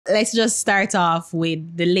let's just start off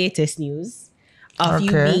with the latest news of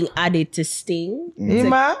you being added to Sting.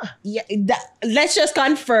 Let's just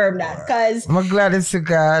confirm that, because I'm glad it's a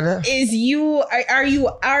God.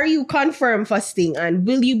 Are you confirmed for Sting, and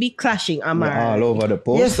will you be clashing Amari? All over the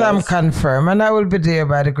post. Yes, I'm confirmed, and I will be there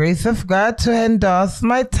by the grace of God to endorse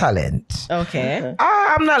my talent. Okay.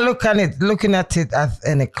 I'm not looking at it as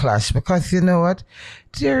any clash, because you know what?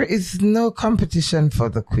 There is no competition for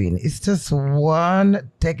the queen. It's just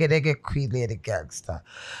one dege queen, Lady Gangsta.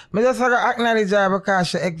 I just want to acknowledge her because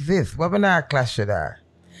she exists. But we're not clash with her.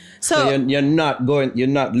 So you're not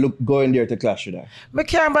going there to clash with her. I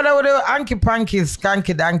can't bother with the hanky panky,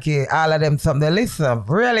 skanky danky, all of them something. Listen,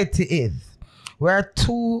 reality is we're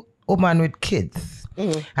two women with kids.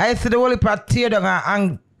 I see the whole part tear down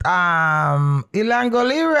and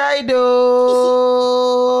Ilangoli Rido.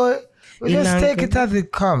 We just take it as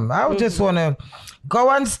it comes. I would just want to go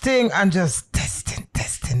on Sting and just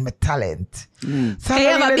testing my talent. So you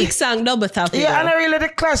have a big song, double tap. Yeah, and I really the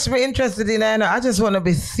clash me interested in. I just want to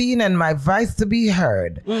be seen and my voice to be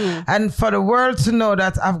heard. And for the world to know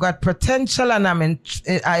that I've got potential and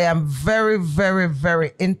I am very, very,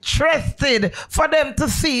 very interested for them to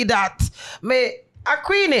see that a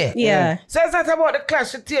Queenie. Yeah. So it's not about the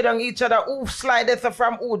clash, you tear down each other, who slide this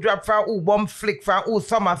from who drop, from who bomb flick, from who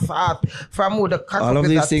somersault, from who the cut. All of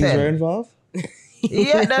these things are involved?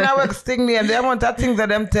 Yeah, then I will sting me, and they want that things that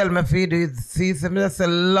them tell me for you to see, so just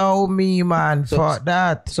allow me, man, for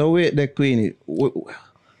that. So wait, the Queenie,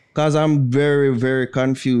 because I'm very, very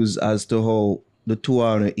confused as to how the two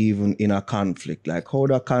are even in a conflict. Like, how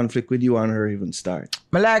the conflict with you and her even start?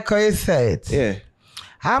 I like how you say it. Yeah.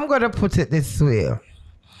 I'm going to put it this way.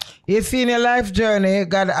 You see, in your life journey, you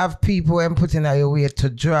got to have people and putting on your way to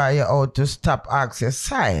draw you out to stop, ask your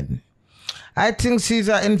sign. I think she's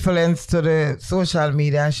an influence to the social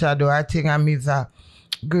media and shadow. I think I'm a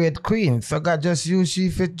great queen. So God just use she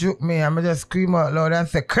if it juke me. I'm just scream out loud and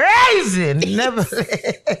say, crazy! Never.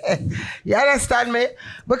 You understand me?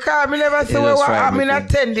 Because I never say what happened at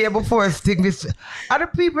 10 days before Sting this. Other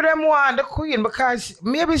people them want the queen because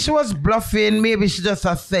maybe she was bluffing, maybe she just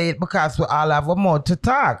say it because we all have a mouth to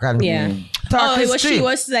talk. And talk she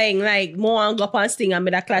was saying like more and go up on Sting and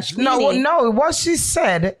be that clash queen. No, what she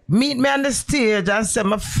said, meet me on the stage and say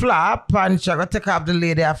my flap and she gonna take off the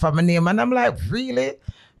lady off of my name. And I'm like, really?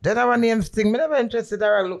 Then I want name Sting. Me never interested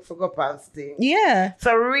I look for go past Sting. Yeah.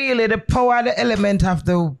 So really the power, the element of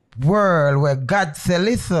the world where God said,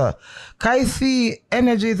 listen, can you see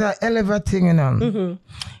energy is an elevating, you know?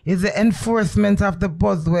 It's the enforcement of the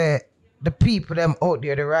buzz where the people them out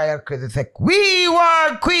there, the royal crazy say, we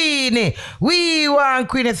want Queenie, we want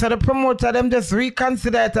Queenie. So the promoter them just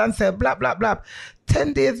reconsider it and say, blah, blah, blah.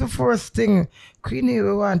 10 days before Sting, Queenie,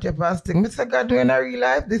 we want you for Sting. Mr. God, doing a real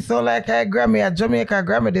life, this sound like a Grammy, a Jamaica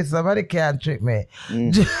Grammy, this somebody can't trick me.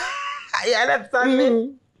 You understand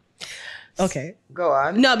me? Okay. Go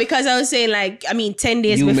on. No, because I was saying like, 10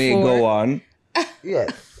 days before. You may go on.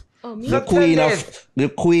 Yes.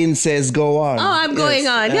 The queen says go on. Oh, I'm going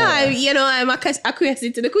on. Yeah, I'm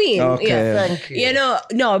acquiescing to the queen. Okay. Yeah. Thank you.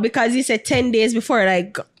 No, because you said 10 days before,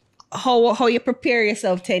 like how you prepare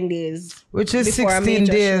yourself 10 days. Which is 16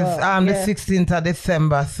 days, the 16th of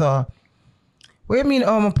December, so. What do you mean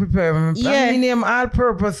I'm preparing? Yeah. I mean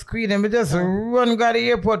all-purpose screen and we just run go to the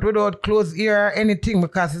airport without clothes here or anything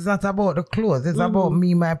because it's not about the clothes. It's about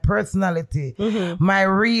me, my personality, my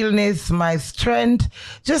realness, my strength.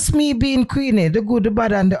 Just me being Queenie, the good, the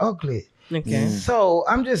bad, and the ugly. Okay. So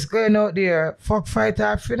I'm just going out there, fuck, fight,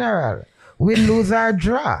 or funeral. Win, lose, or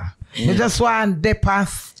draw. We just want to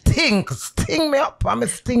pass. Sting me up. I'm a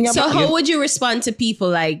sting up. So how would you respond to people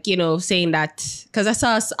like, saying that? Because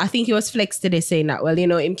I think it was Flex today saying that, well,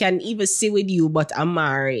 him can even sit with you, but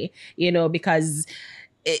Amari, because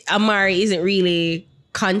Amari isn't really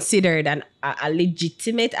considered a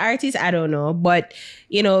legitimate artist. I don't know. But,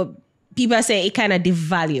 people are saying it kind of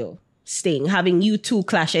devalue Sting, having you two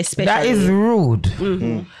clash especially. That is rude.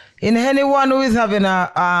 In anyone who is having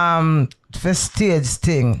a stage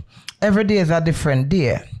thing, every day is a different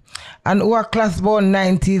day. And who are class born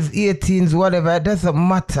 90s, 18s, whatever, it doesn't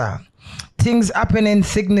matter. Things happen in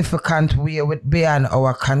significant way with beyond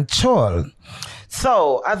our control.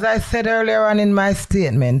 So, as I said earlier on in my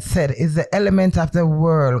statement, is the element of the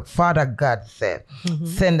world. Father God said,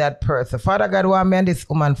 send that person. Father God want me and this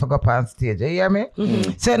woman to go up on stage. You hear me?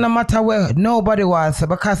 So no matter where, nobody wants it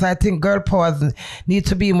because I think girl powers need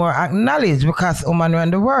to be more acknowledged because women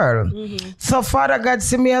run the world. So Father God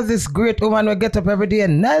see me as this great woman who get up every day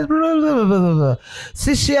and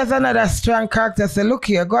see she has another strong character. Say, look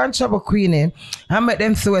here, go and trouble Queenie and make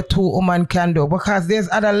them see what two women can do because there's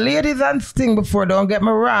other ladies and Sting before before, don't get me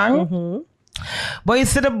wrong. But you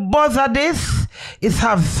see the buzz of this is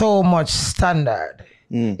have so much standard.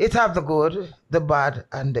 It have the good, the bad,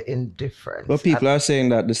 and the indifferent. But people are saying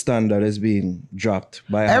that the standard is being dropped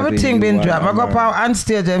by everything been dropped. I go up on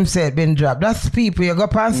stage and say it been dropped. That's people. You go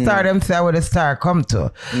up and star them say where the star come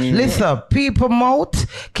to. Listen, people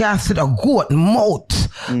mouth can't sit a goat mouth.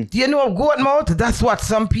 You know goat mouth? That's what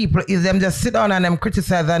some people is. Them just sit down and them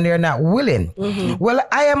criticize and they're not willing. Well,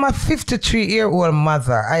 I am a 53-year-old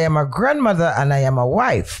mother. I am a grandmother and I am a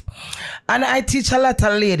wife. And I teach a lot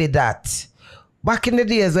of lady that back in the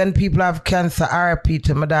days when people have cancer, RP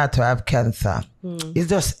to my daughter have cancer. It's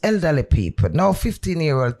just elderly people. Now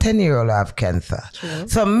 15-year-old, 10-year-old have cancer.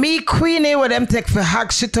 So me, Queenie, with them take for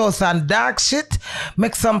hack shit house and dark shit,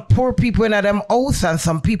 make some poor people in them house and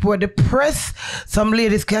some people are depressed. Some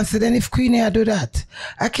ladies can say, then if Queenie I do that,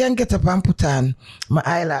 I can get up and put on my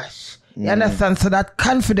eyelash. You understand? So that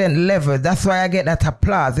confident level, that's why I get that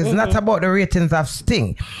applause. It's not about the ratings of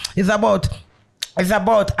Sting. It's about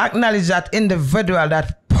acknowledge that individual,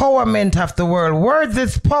 that empowerment of the world. Words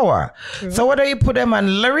is power. So whether you put them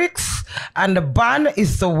on lyrics and the band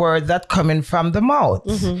is the word that coming from the mouth.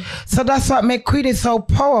 So that's what make Queenie so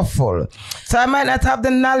powerful. So I might not have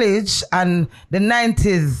the knowledge and the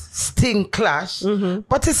 90s Sting clash,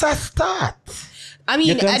 but it's a start. I mean,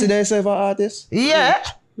 you consider yourself an artist? Yeah.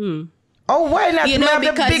 Oh, why not? You know,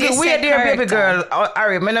 because big, we're there, baby girl. Oh,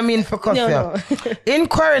 Ari, I mean for cuss no. In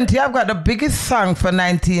quarantine, I've got the biggest song for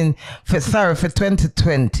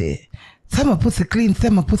 2020. Some pussy clean,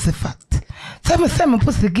 some pussy fat. Some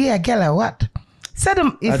pussy gay, girl or what? So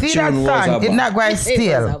you see that song, it's not going to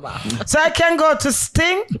steal. So I can go to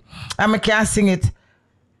Sting, and I can sing it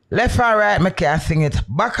left and right, I can sing it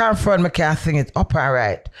back and front, I can sing it up and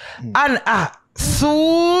right. And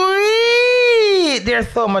sweet, there's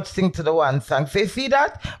so much thing to the one song. So you see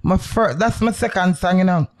that? That's my second song, you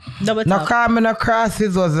know. Double Now Tap. Carmen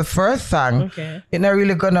Crosses was the first song. Okay. It not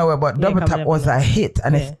really gone nowhere, but Double Tap was a hit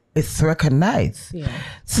and it's recognized.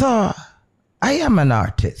 So I am an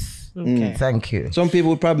artist. Okay. Thank you. Some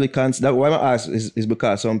people would probably consider, why I ask is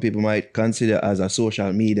because some people might consider as a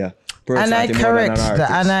social media And I correct that,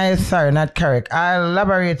 and I, sorry, not correct. I'll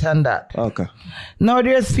elaborate on that. Okay. Now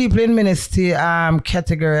there's people in ministry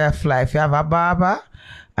category of life. You have a barber,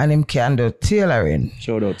 and him can do tailoring.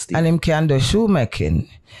 Shout out, Steve. And him can do shoemaking.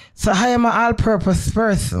 So I am an all-purpose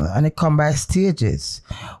person, and it come by stages.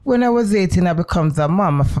 When I was 18, I becomes a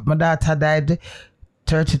mom. My daughter died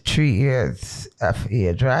 33 years of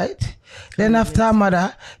age, right? Then after her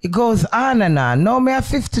mother, it goes on and on. Now me at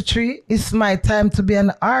 53, it's my time to be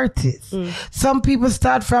an artist. Some people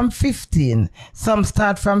start from 15, some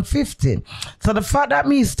start from 15. So the fact that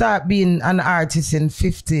me start being an artist in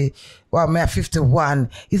 50, well, me at 51,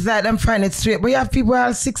 it's like them find it straight. But you have people who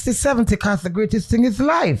are 60, 70 because the greatest thing is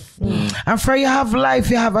life. And for you have life,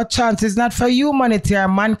 you have a chance. It's not for humanity or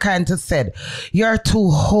mankind to say, you're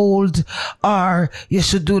too old or you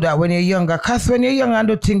should do that when you're younger. Because when you're young and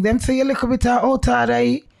do things, them say you look a bit out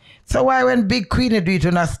harder. So why when big Queenie do it,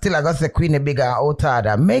 when I still I got say Queenie bigger out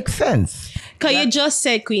harder? Makes sense. Because you just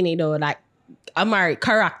said Queenie though, like Amari,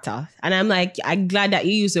 character. And I'm like, I'm glad that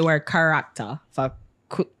you use the word character for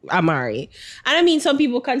Amari. And I mean, some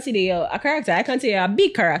people consider you a character. I consider you a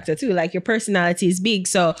big character too. Like your personality is big.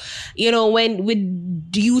 So, you know, when with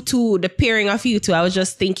you two, the pairing of you two, I was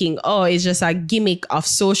just thinking, oh, it's just a gimmick of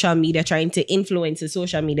social media trying to influence the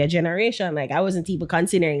social media generation. Like I wasn't even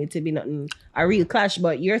considering it to be nothing a real clash,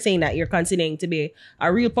 but you're saying that you're considering it to be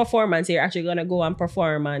a real performance. You're actually gonna go and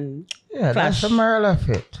perform and yeah, clash. That's the moral of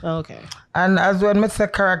it. Okay. And as when I say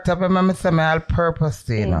character, I say my all purpose,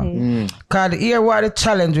 you know. Because here what the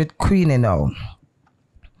challenge with Queenie now.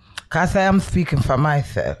 Because I am speaking for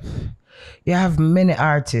myself. You have many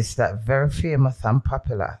artists that are very famous and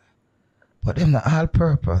popular, but them not all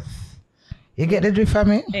purpose. You get the drift from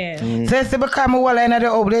me? Yeah. So you see, become a wall in the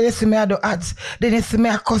hope, then you see me I do ads, then you see me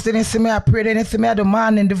I cuss, then you see me I pray, then you see me I do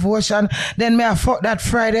morning devotion, then me I fuck that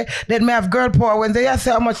Friday, then me have girl power Wednesday. You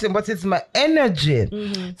say how much, but it's my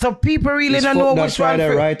energy. So people really don't know which Friday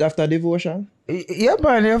one. right after devotion? Yeah,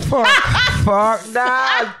 man, you fuck. Fuck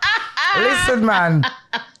that. Listen, man.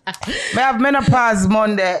 Me have menopause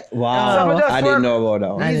Monday. Wow. So I didn't know about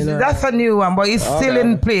that one. That's a new one, but it's still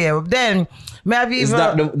in play. Then me have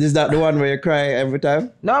even... Is that the one where you cry every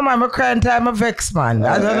time? No, man, I cry in time of vex, man.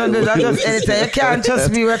 I don't do that just anytime. You can't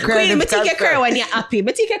trust me. We're crying. Queen, but take your cry when you're happy.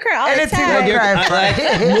 But take your cry all the Anything time. I cry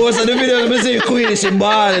for. Most of the videos I see Queen, she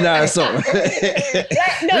balling or something.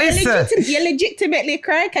 No, Listen. you legitimately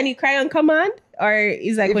cry. Can you cry on command? Or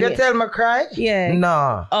is like If when you tell me cry? Yeah.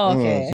 No. Oh, okay.